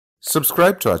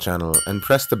Subscribe to our channel and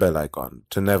press the bell icon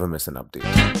to never miss an update.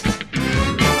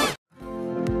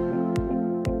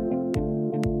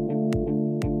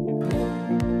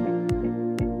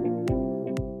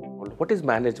 What is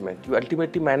management? You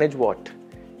ultimately manage what?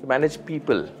 You manage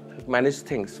people, you manage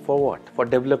things for what? For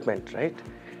development, right?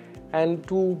 And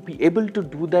to be able to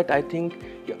do that, I think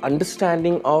your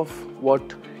understanding of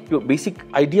what your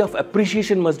basic idea of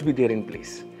appreciation must be there in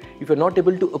place. If you're not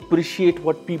able to appreciate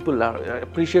what people are,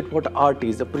 appreciate what art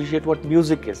is, appreciate what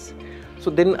music is,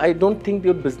 so then I don't think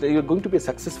you're going to be a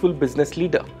successful business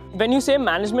leader. When you say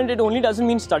management, it only doesn't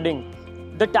mean studying.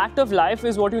 The tact of life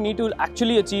is what you need to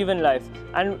actually achieve in life.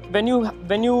 And when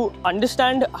you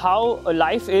understand how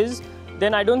life is,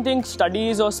 then I don't think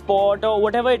studies or sport or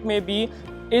whatever it may be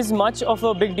is much of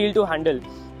a big deal to handle.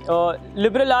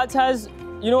 Liberal arts has,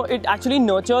 it actually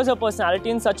nurtures a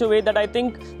personality in such a way that I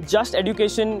think just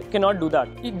education cannot do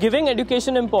that. Giving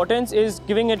education importance is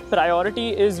giving it priority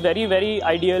is very, very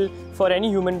ideal for any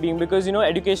human being, because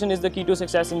education is the key to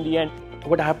success in the end.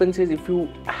 What happens is, if you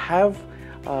have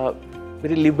a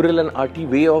very liberal and arty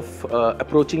way of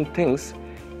approaching things,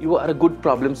 you are a good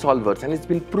problem solver, and it's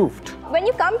been proved. When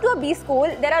you come to a B school,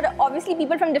 there are obviously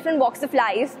people from different walks of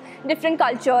life, different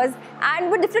cultures, and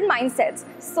with different mindsets.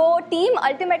 So team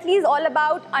ultimately is all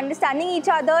about understanding each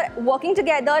other, working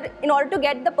together in order to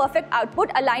get the perfect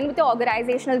output aligned with your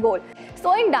organizational goal.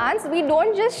 So in dance, we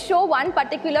don't just show one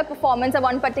particular performance or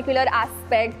one particular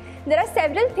aspect. There are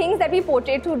several things that we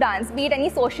portray through dance, be it any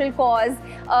social cause,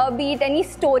 be it any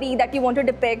story that you want to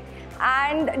depict.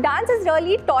 And dance has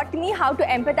really taught me how to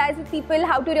empathize with people,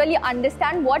 how to really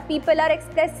understand what people are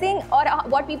expressing or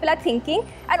what people are thinking.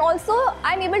 And also,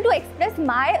 I'm able to express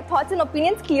my thoughts and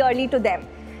opinions clearly to them.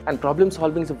 And problem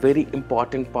solving is a very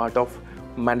important part of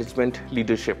management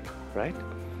leadership, right?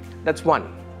 That's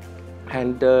one.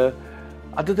 And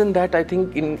other than that, I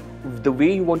think in the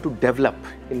way you want to develop,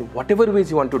 in whatever ways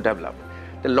you want to develop,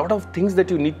 there are a lot of things that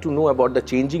you need to know about the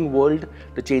changing world,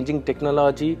 the changing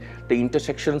technology, the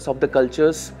intersections of the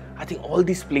cultures. I think all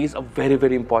these plays a very,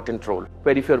 very important role.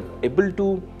 Where if you're able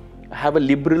to have a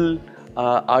liberal,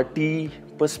 arty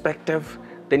perspective,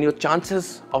 then your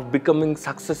chances of becoming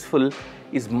successful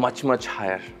is much, much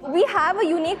higher. We have a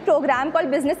unique program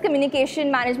called Business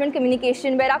Communication, Management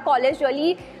Communication, where our college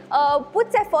really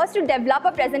puts efforts to develop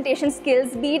our presentation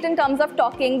skills, be it in terms of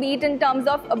talking, be it in terms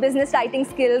of business writing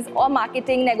skills or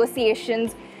marketing,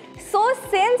 negotiations. So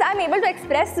since I'm able to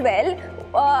express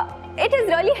well, it has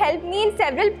really helped me in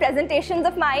several presentations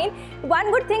of mine. One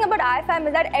good thing about IFIM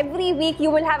is that every week you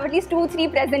will have at least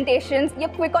 2-3 presentations. You're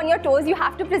quick on your toes, you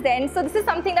have to present. So this is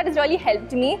something that has really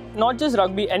helped me. Not just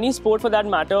rugby, any sport for that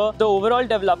matter, the overall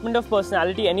development of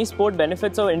personality, any sport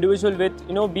benefits an individual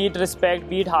with, be it respect,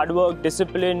 be it hard work,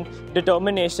 discipline,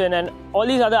 determination, and all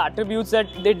these other attributes that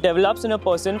it develops in a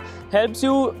person helps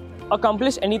you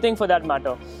accomplish anything for that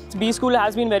matter. B school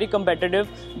has been very competitive,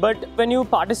 but when you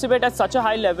participate at such a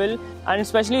high level, and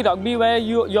especially rugby where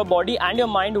your body and your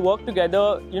mind work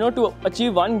together, to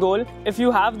achieve one goal, if you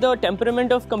have the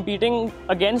temperament of competing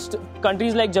against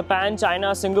countries like Japan,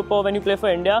 China, Singapore when you play for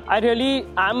India, I really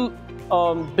am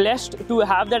blessed to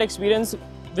have that experience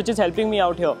which is helping me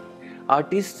out here.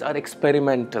 Artists are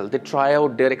experimental, they try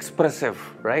out, they're expressive,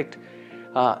 right?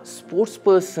 Sports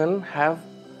person have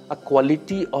a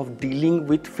quality of dealing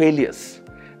with failures.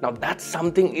 Now that's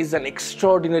something is an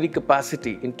extraordinary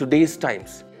capacity in today's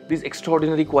times. These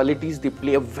extraordinary qualities, they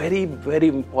play a very, very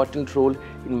important role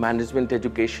in management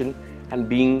education and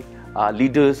being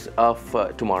leaders of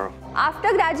tomorrow.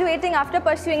 After graduating, after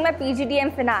pursuing my PGD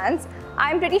in finance,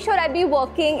 I'm pretty sure I'll be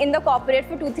working in the corporate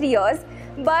for 2-3 years.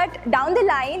 But down the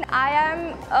line, I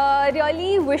am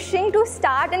really wishing to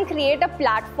start and create a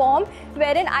platform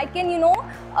wherein I can,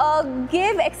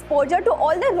 give exposure to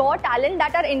all the raw talent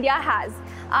that our India has.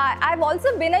 I've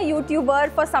also been a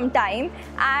YouTuber for some time,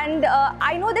 and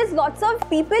I know there's lots of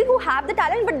people who have the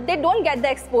talent, but they don't get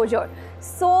the exposure.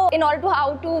 So in order to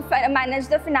how to manage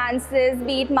the finances,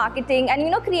 be it marketing,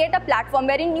 and create a platform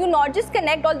wherein you not just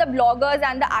connect all the bloggers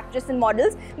and the actresses and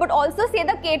models, but also say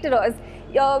the caterers.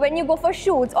 When you go for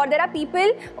shoots, or there are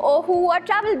people who are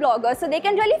travel bloggers, so they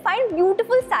can really find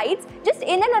beautiful sites just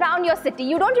in and around your city.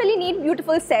 You don't really need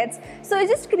beautiful sets. So you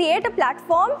just create a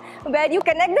platform where you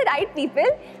connect the right people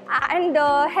and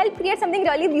help create something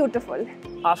really beautiful.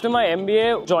 After my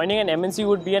MBA, joining an MNC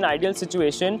would be an ideal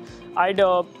situation. I'd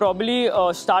probably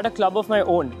start a club of my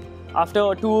own.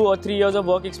 After 2 or 3 years of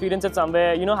work experience at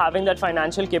somewhere, having that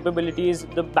financial capabilities,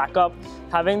 the backup,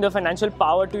 having the financial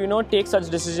power to, take such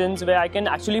decisions where I can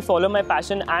actually follow my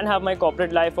passion and have my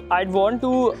corporate life. I'd want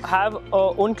to have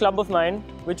a own club of mine,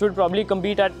 which would probably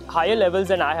compete at higher levels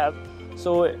than I have.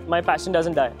 so my passion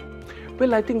doesn't die.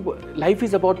 Well, I think life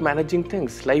is about managing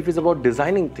things. Life is about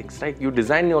designing things, right? You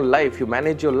design your life, you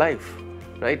manage your life,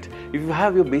 right? If you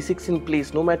have your basics in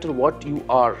place, no matter what you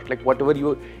are, like whatever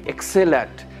you excel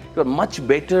at, you are much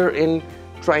better in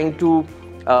trying to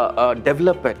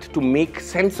develop it, to make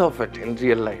sense of it in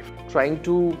real life, trying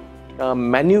to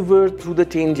maneuver through the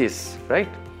changes, right?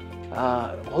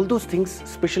 All those things,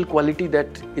 special quality that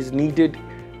is needed,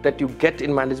 that you get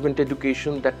in management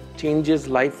education, that changes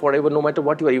life forever, no matter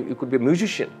what you are. You could be a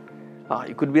musician,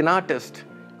 you could be an artist,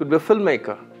 you could be a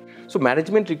filmmaker. So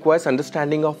management requires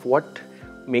understanding of what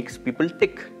makes people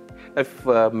tick. If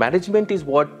management is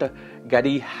what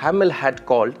Gary Hamel had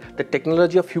called the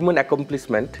technology of human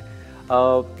accomplishment,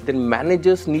 then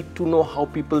managers need to know how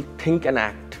people think and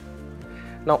act.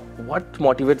 Now, what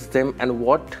motivates them and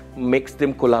what makes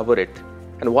them collaborate,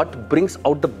 and what brings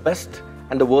out the best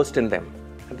and the worst in them.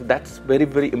 And that's very,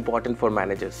 very important for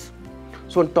managers.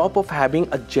 So on top of having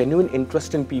a genuine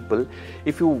interest in people,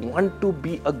 if you want to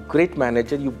be a great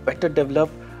manager, you better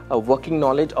develop a working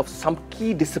knowledge of some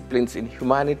key disciplines in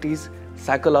humanities,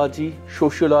 psychology,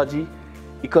 sociology,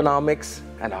 economics,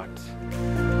 and arts.